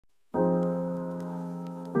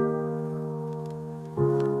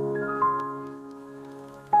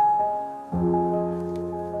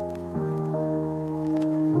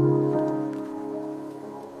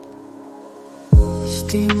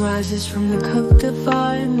rises from the cup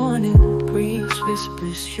divine. Morning breeze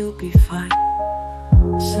whispers you'll be fine.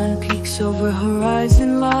 Sun peeks over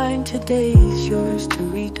horizon line. Today's yours to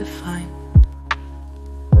redefine.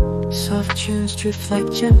 Soft tunes drift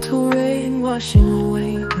like gentle rain, washing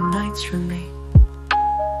away the night's remain.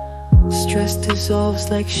 Stress dissolves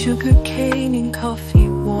like sugar cane. In coffee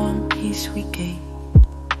warm peace we gain.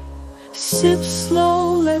 Sip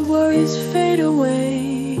slow, let worries fade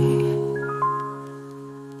away.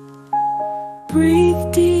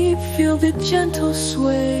 Breathe deep, feel the gentle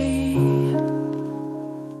sway.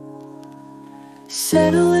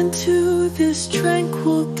 Settle into this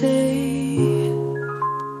tranquil day.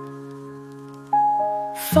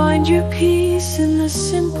 Find your peace in the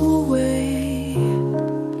simple way.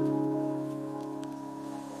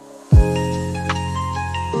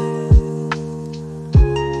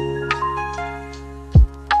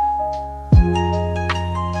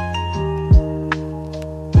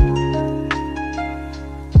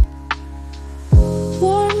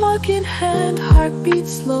 In hand, heart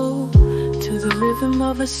beats slow to the rhythm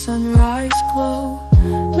of a sunrise glow.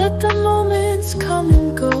 Let the moments come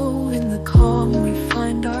and go. In the calm we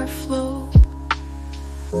find our flow.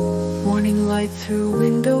 Morning light through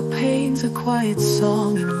window panes, a quiet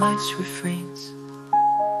song in life's refrains.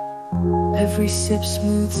 Every sip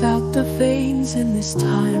smooths out the veins. In this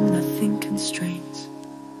time nothing constrains.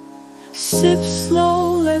 Sip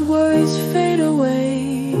slow, let worries fade away.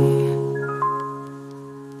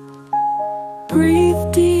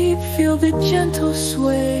 Breathe deep, feel the gentle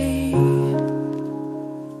sway.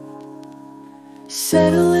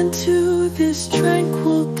 Settle into this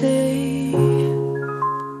tranquil day.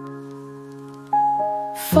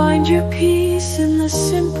 Find your peace in the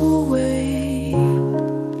simple way.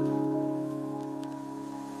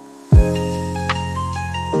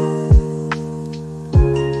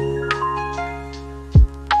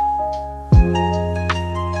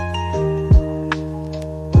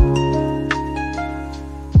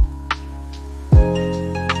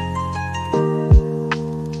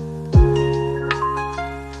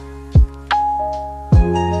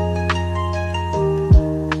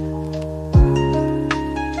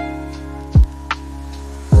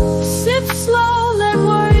 Slow, let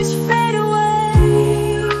worries fade away.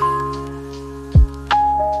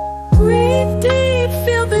 Breathe deep,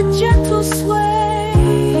 feel the gentle sway.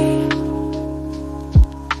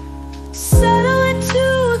 Settle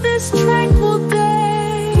into this tranquil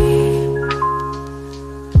day.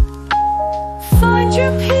 Find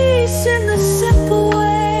your peace in the simple way.